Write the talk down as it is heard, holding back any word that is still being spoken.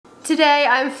Today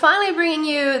I'm finally bringing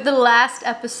you the last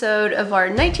episode of our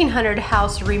 1900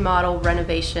 house remodel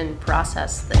renovation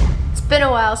process thing. It's been a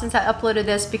while since I uploaded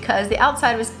this because the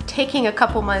outside was taking a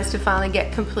couple months to finally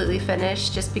get completely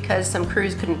finished just because some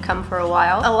crews couldn't come for a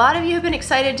while. A lot of you have been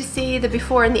excited to see the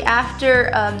before and the after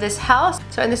of this house.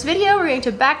 So in this video we're going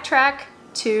to backtrack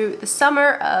to the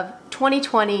summer of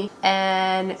 2020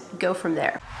 and go from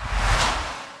there.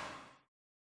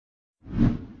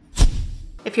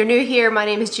 If you're new here, my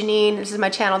name is Janine. This is my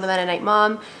channel, The Mennonite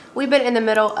Mom. We've been in the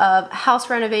middle of house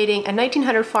renovating a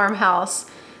 1900 farmhouse.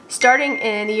 Starting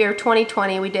in the year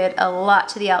 2020, we did a lot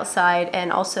to the outside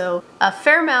and also a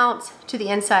fair amount to the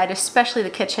inside, especially the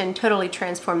kitchen. Totally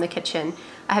transformed the kitchen.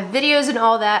 I have videos and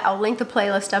all that. I'll link the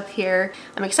playlist up here.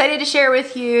 I'm excited to share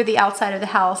with you the outside of the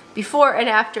house before and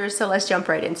after, so let's jump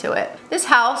right into it. This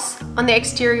house on the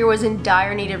exterior was in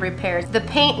dire need of repairs. The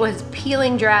paint was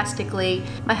peeling drastically.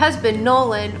 My husband,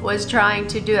 Nolan, was trying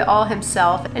to do it all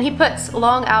himself, and he puts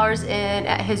long hours in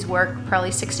at his work, probably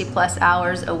 60+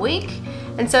 hours a week.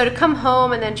 And so to come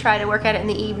home and then try to work at it in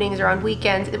the evenings or on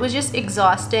weekends, it was just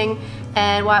exhausting.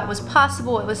 And while it was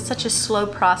possible, it was such a slow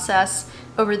process.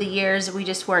 Over the years, we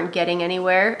just weren't getting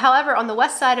anywhere. However, on the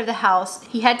west side of the house,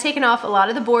 he had taken off a lot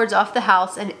of the boards off the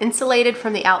house and insulated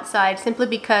from the outside simply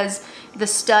because the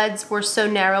studs were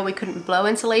so narrow we couldn't blow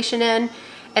insulation in.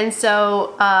 And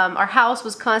so our house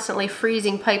was constantly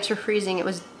freezing, pipes were freezing,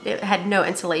 it had no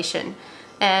insulation.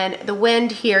 And the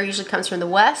wind here usually comes from the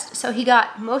west, so he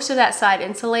got most of that side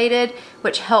insulated,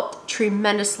 which helped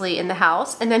tremendously in the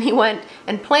house. And then he went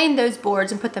and planed those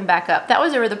boards and put them back up. That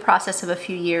was over the process of a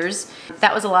few years.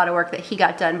 That was a lot of work that he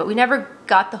got done, but we never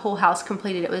got the whole house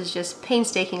completed. It was just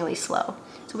painstakingly slow.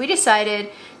 So we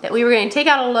decided that we were going to take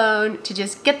out a loan to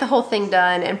just get the whole thing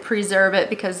done and preserve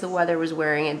it because the weather was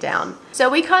wearing it down. So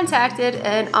we contacted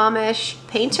an Amish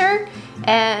painter,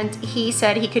 and he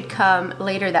said he could come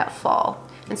later that fall.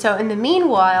 And so in the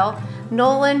meanwhile,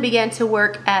 Nolan began to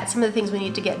work at some of the things we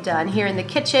need to get done. Here in the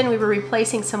kitchen, we were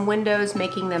replacing some windows,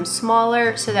 making them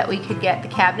smaller so that we could get the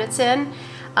cabinets in.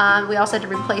 We also had to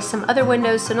replace some other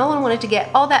windows, so Nolan wanted to get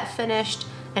all that finished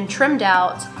and trimmed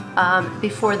out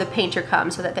before the painter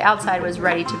comes so that the outside was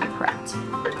ready to be prepped.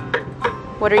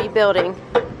 What are you building?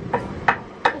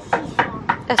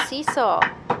 A seesaw.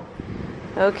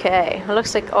 Okay, it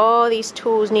looks like all these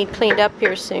tools need cleaned up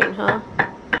here soon, huh?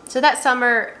 So that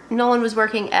summer, Nolan was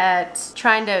working at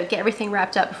trying to get everything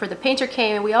wrapped up before the painter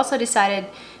came, and we also decided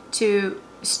to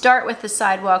start with the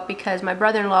sidewalk because my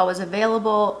brother-in-law was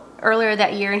available earlier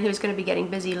that year and he was going to be getting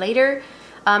busy later.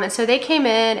 And so they came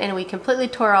in and we completely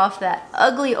tore off that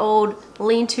ugly old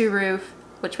lean-to roof,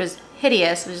 which was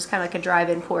hideous. It was just kind of like a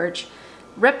drive-in porch.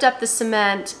 Ripped up the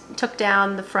cement, took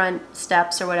down the front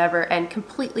steps or whatever, and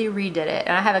completely redid it.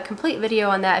 And I have a complete video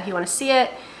on that if you want to see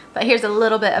it. But here's a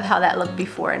little bit of how that looked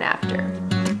before and after.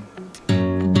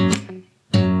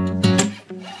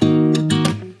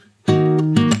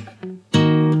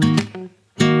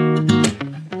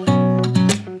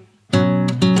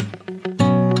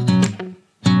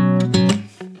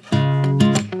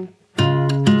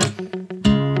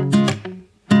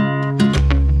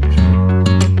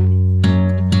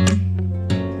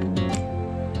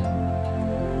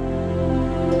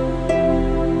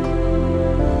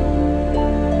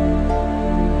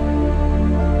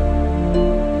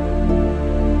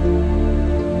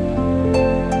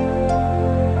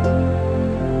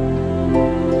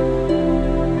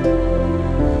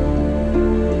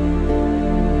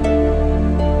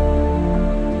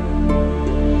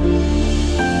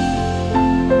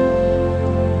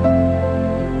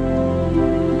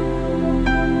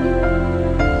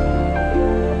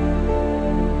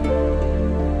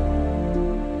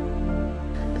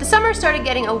 Started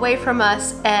getting away from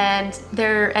us, and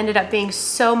there ended up being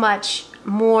so much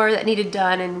more that needed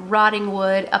done, and rotting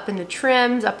wood up in the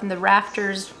trims, up in the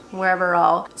rafters, wherever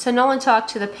all. So Nolan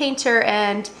talked to the painter,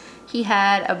 and he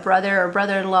had a brother or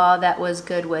brother-in-law that was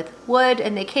good with wood,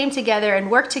 and they came together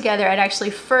and worked together at actually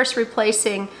first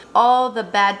replacing all the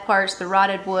bad parts, the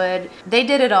rotted wood. They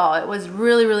did it all. It was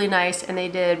really, really nice, and they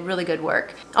did really good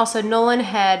work. Also, Nolan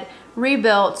had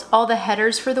rebuilt all the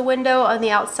headers for the window on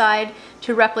the outside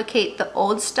to replicate the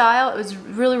old style. It was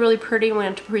really, really pretty, and we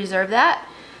wanted to preserve that.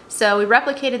 So we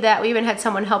replicated that. We even had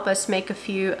someone help us make a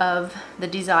few of the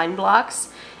design blocks,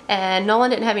 and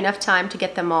Nolan didn't have enough time to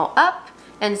get them all up,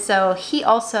 and so he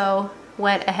also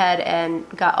went ahead and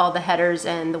got all the headers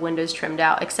and the windows trimmed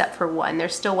out except for one.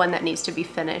 There's still one that needs to be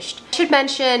finished. I should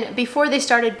mention, before they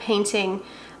started painting,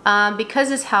 because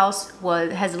this house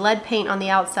has lead paint on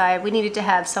the outside, we needed to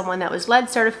have someone that was lead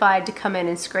certified to come in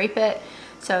and scrape it.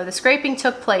 So the scraping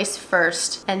took place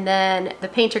first, and then the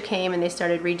painter came and they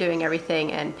started redoing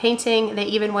everything and painting. They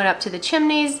even went up to the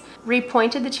chimneys,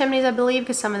 repointed the chimneys, I believe,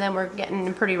 because some of them were getting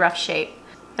in pretty rough shape.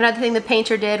 Another thing the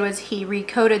painter did was he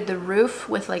recoated the roof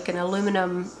with like an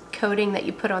aluminum coating that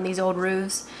you put on these old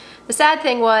roofs. The sad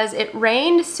thing was it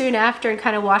rained soon after and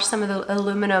kind of washed some of the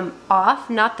aluminum off,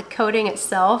 not the coating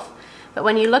itself. But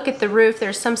when you look at the roof,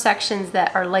 there's some sections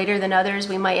that are lighter than others.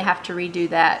 We might have to redo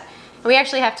that. And we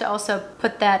actually have to also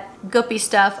put that goopy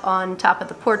stuff on top of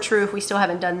the porch roof. We still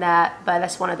haven't done that, but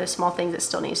that's one of those small things that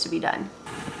still needs to be done.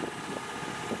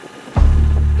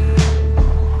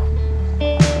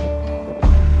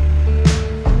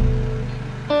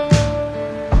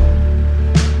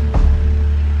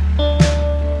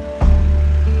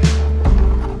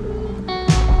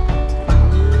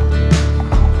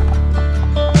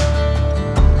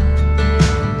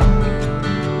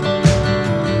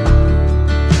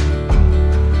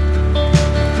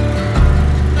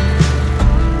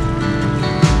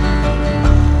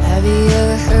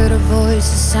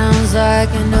 Like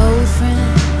an old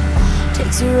friend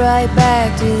takes you right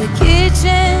back to the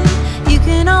kitchen. You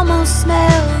can almost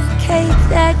smell the cake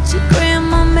that your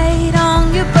grandma made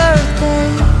on your birthday.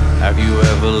 Have you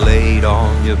ever laid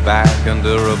on your back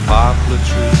under a poplar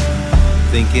tree,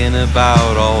 thinking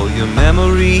about all your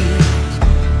memories,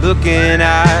 looking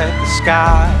at the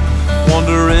sky,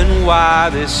 wondering why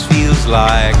this feels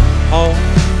like home?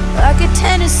 Like a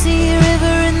Tennessee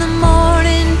river in the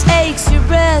morning takes your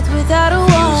breath without a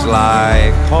warning. Feels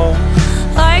like home.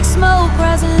 Like smoke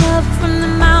rising up from the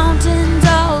mountains,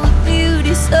 all the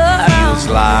beauty surrounds. Feels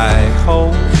like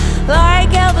home. Like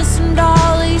Elvis and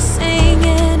Dolly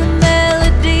singing a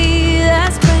melody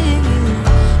that's bringing you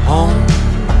home.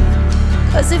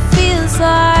 'Cause it feels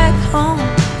like home.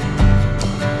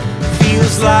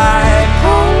 Feels like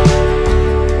home.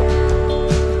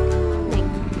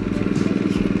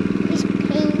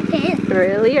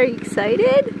 Really? Are you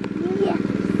excited? Yeah.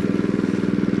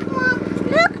 Mom,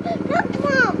 look,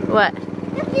 Mom. What?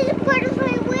 Look, there's a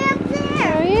butterfly way up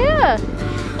there. Oh, yeah.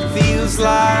 Feels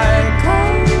like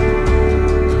home.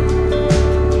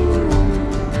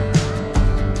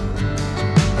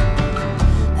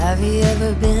 Have you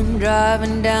ever been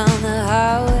driving down the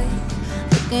highway,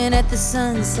 looking at the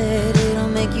sunset? It'll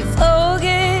make you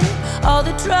forget all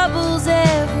the troubles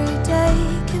every day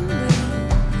can bring.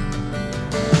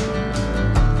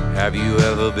 Have you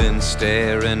ever been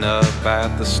staring up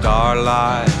at the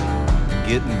starlight,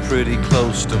 getting pretty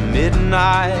close to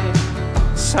midnight?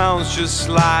 Sounds just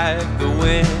like the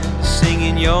wind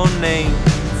singing your name.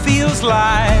 Feels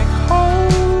like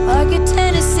home. Like a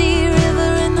Tennessee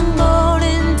river in the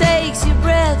morning takes your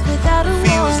breath without a warning.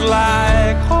 Feels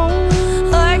like home.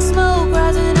 Like smoke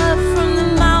rising up from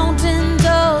the mountains,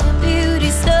 all the beauty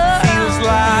surrounds. Feels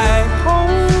like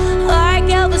home. Like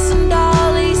Elvis and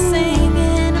Dolly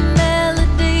singing a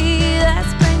melody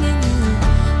that's bringing you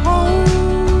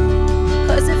home.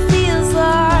 'Cause it feels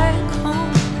like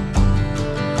home.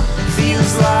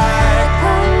 Feels like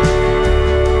home.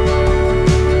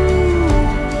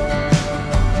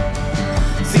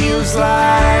 Feels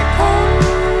like home.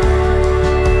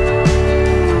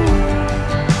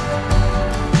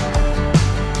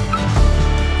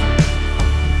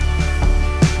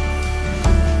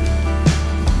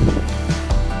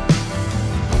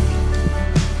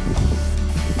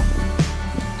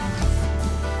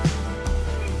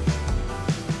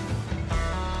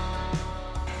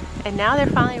 And now they're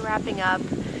finally wrapping up,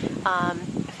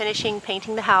 finishing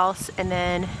painting the house and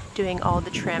then doing all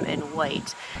the trim in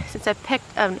white. Since I picked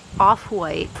an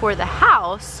off-white for the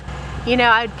house, you know,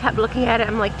 I kept looking at it,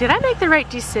 I'm like, did I make the right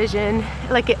decision?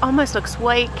 Like, it almost looks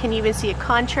white, can you even see a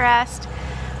contrast?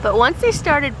 But once they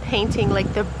started painting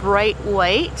like the bright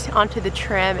white onto the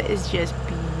trim, is just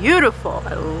beautiful.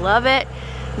 I love it.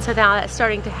 And so now that's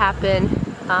starting to happen.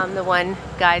 The one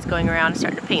guy's going around and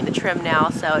starting to paint the trim now,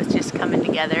 so it's just coming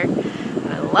together.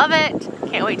 And I love it.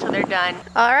 Can't wait till they're done.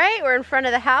 All right, we're in front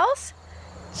of the house.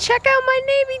 Check out my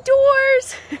navy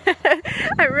doors.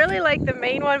 I really like the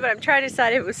main one, but I'm trying to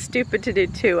decide if it was stupid to do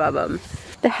two of them.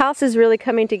 The house is really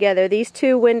coming together. These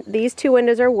two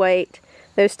windows are white.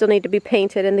 Those still need to be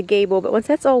painted in the gable, but once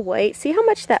that's all white, see how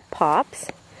much that pops?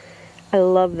 I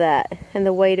love that. And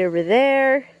the white over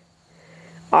there.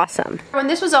 Awesome. When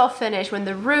this was all finished, when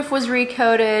the roof was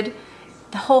recoated,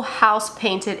 the whole house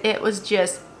painted, it was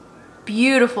just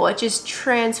beautiful. It just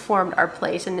transformed our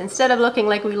place. And instead of looking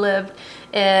like we lived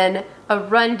in a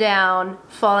rundown,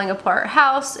 falling apart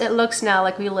house, it looks now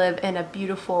like we live in a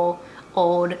beautiful,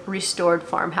 old, restored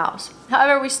farmhouse.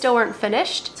 However, we still weren't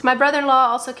finished. So my brother-in-law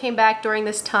also came back during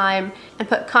this time and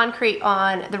put concrete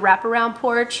on the wraparound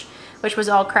porch. which was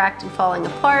all cracked and falling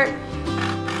apart.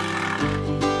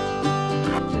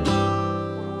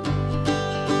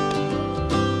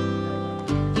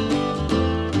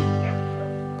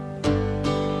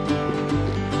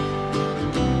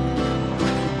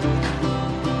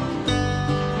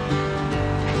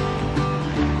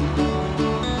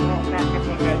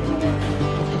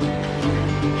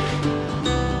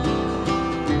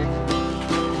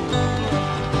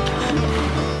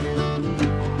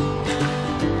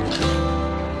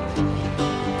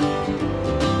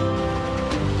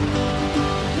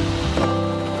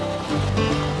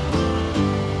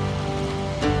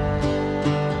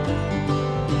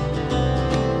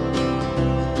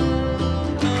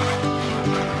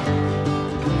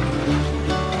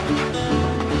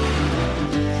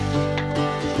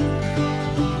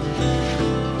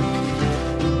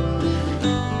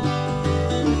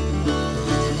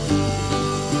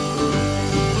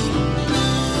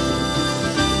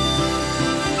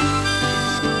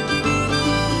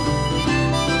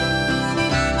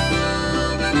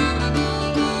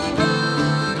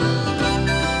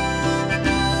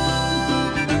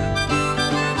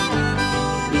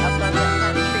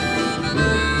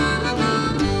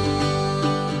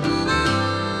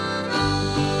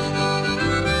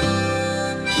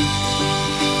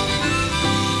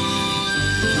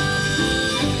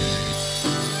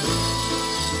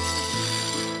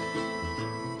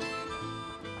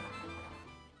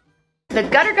 The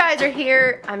gutter guys are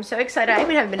here. I'm so excited. I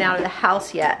even haven't been out of the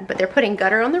house yet, but they're putting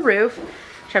gutter on the roof,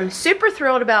 which I'm super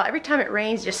thrilled about. Every time it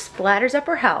rains, it just splatters up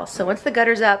our house. So once the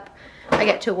gutter's up, I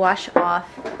get to wash off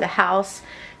the house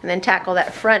and then tackle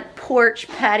that front porch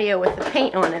patio with the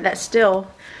paint on it. That still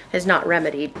is not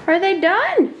remedied. Are they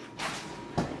done?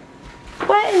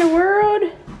 What in the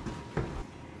world?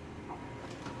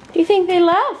 Do you think they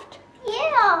left?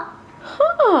 Yeah.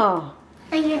 Huh.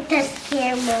 I get the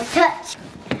camera touch.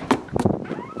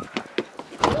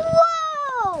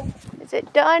 Whoa! Is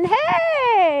it done?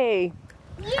 Hey!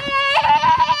 Yeah!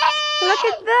 Look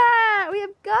at that! We have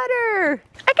gutter!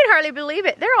 I can hardly believe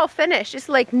it. They're all finished. It's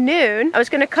like noon. I was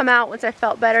gonna come out once I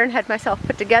felt better and had myself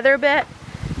put together a bit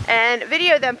and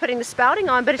video them putting the spouting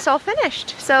on, but it's all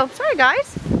finished. So, sorry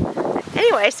guys.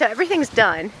 Anyway, so everything's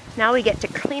done. Now we get to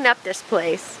clean up this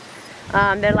place.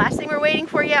 The last thing we're waiting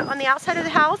for yet on the outside of the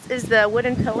house is the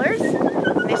wooden pillars.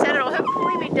 They said it'll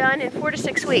hopefully be done in 4 to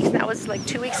 6 weeks, and that was like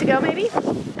 2 weeks ago maybe.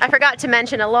 I forgot to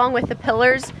mention, along with the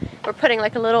pillars, we're putting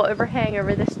like a little overhang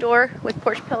over this door with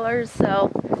porch pillars, so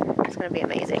it's gonna be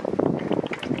amazing.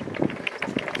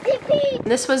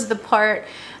 This was the part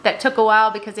that took a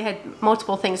while because they had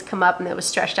multiple things come up and it was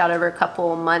stretched out over a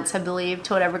couple of months, I believe,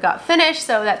 till it ever got finished,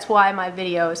 so that's why my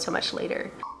video is so much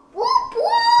later. Whoop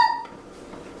whoop!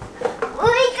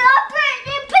 We got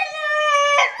pretty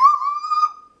pillars!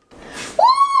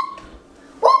 Whoop!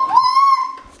 Whoop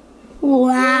whoop!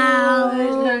 Wow!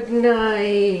 Those look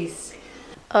nice.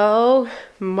 Oh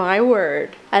my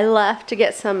word. I left to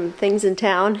get some things in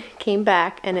town, came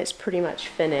back, and it's pretty much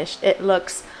finished. It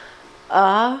looks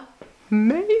amazing.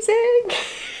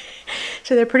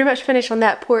 So they're pretty much finished on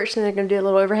that porch, and they're gonna do a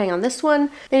little overhang on this one.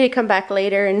 They need to come back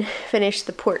later and finish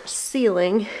the porch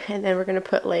ceiling, and then we're gonna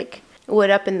put like wood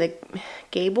up in the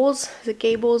gables. Is it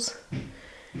gables?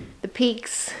 The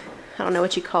peaks. I don't know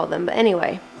what you call them, but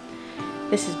anyway,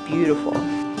 this is beautiful.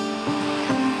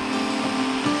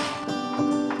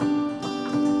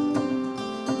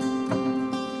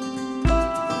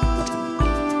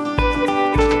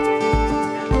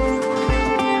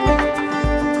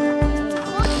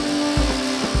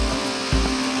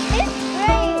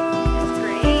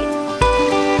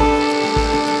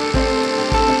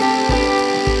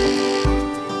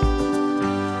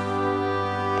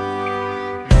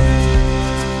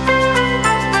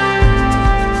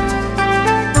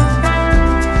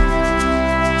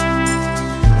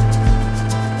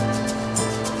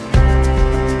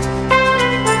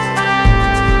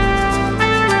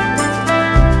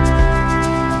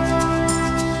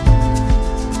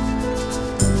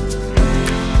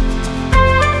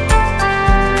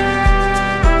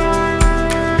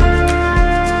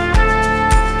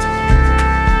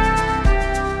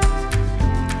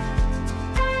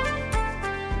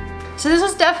 So this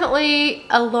was definitely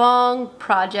a long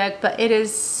project, but it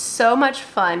is so much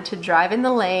fun to drive in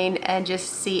the lane and just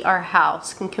see our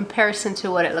house in comparison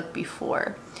to what it looked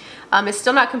before. It's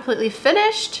still not completely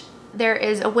finished, There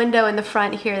is a window in the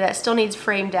front here that still needs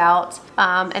framed out.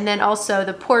 And then also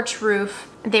the porch roof,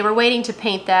 they were waiting to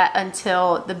paint that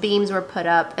until the beams were put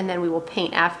up, and then we will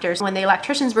paint after. So when the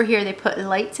electricians were here, they put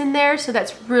lights in there, so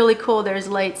that's really cool. There's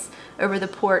lights over the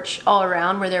porch all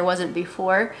around where there wasn't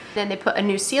before. Then they put a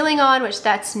new ceiling on, which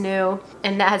that's new,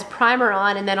 and that has primer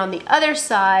on. And then on the other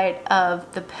side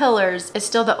of the pillars is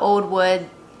still the old wood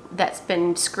that's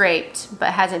been scraped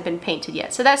but hasn't been painted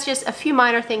yet. So that's just a few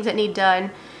minor things that need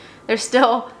done. There's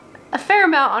still a fair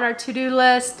amount on our to-do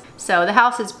list. So the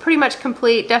house is pretty much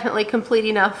complete, definitely complete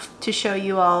enough to show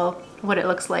you all what it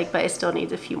looks like, but it still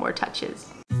needs a few more touches.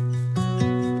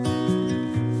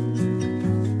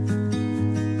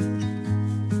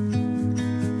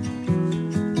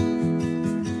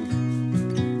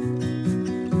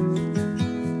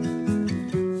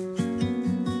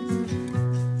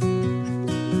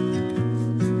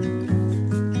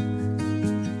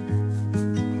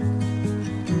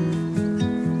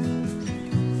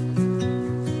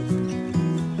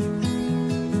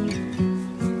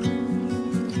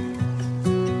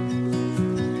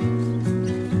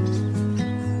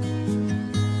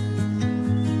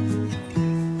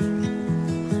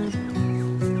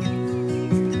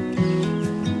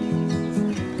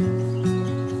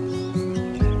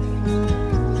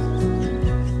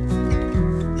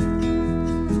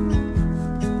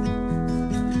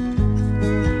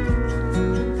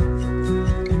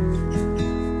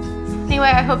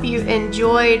 Anyway, I hope you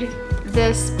enjoyed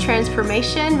this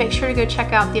transformation. Make sure to go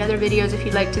check out the other videos if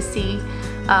you'd like to see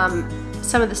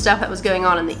some of the stuff that was going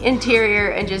on in the interior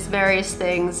and just various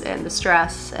things and the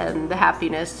stress and the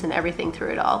happiness and everything through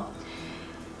it all.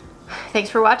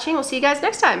 Thanks for watching. We'll see you guys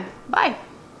next time. Bye.